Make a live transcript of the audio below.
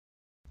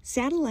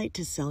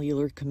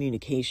Satellite-to-cellular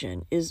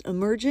communication is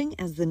emerging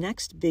as the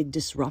next big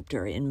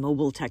disruptor in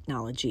mobile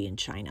technology in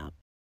China.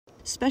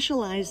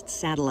 Specialized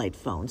satellite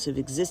phones have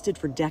existed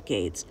for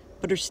decades,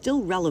 but are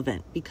still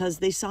relevant because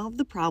they solve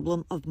the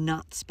problem of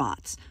not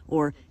spots,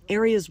 or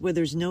areas where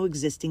there's no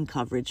existing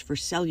coverage for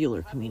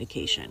cellular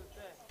communication.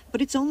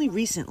 But it's only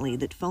recently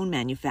that phone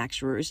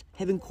manufacturers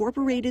have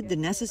incorporated the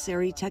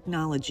necessary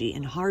technology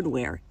and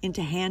hardware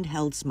into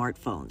handheld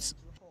smartphones.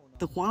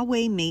 The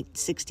Huawei Mate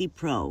 60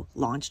 Pro,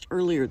 launched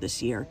earlier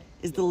this year,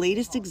 is the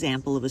latest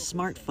example of a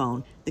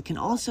smartphone that can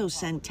also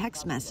send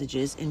text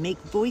messages and make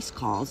voice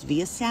calls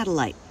via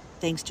satellite,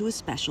 thanks to a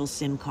special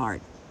SIM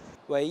card.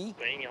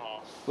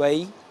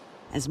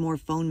 As more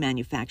phone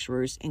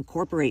manufacturers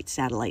incorporate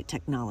satellite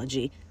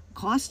technology,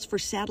 costs for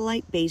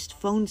satellite-based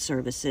phone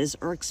services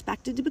are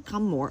expected to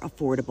become more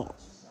affordable.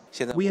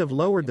 We have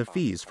lowered the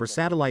fees for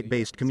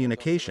satellite-based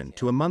communication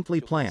to a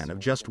monthly plan of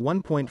just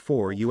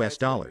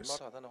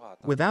 $1.4.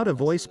 Without a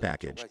voice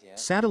package,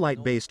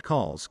 satellite-based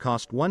calls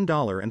cost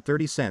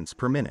 $1.30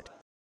 per minute.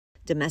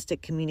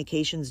 Domestic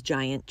communications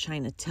giant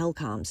China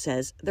Telecom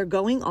says they're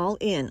going all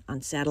in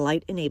on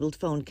satellite-enabled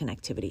phone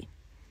connectivity.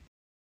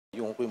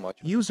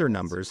 User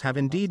numbers have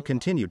indeed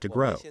continued to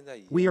grow.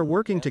 We are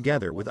working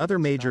together with other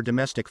major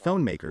domestic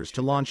phone makers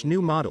to launch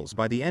new models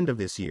by the end of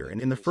this year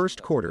and in the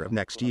first quarter of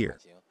next year.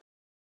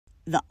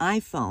 The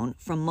iPhone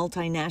from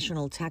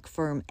multinational tech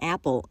firm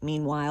Apple,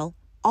 meanwhile,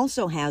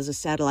 also has a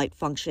satellite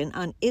function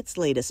on its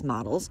latest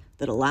models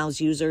that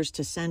allows users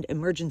to send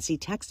emergency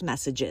text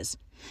messages.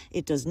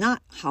 It does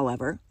not,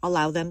 however,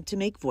 allow them to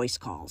make voice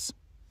calls.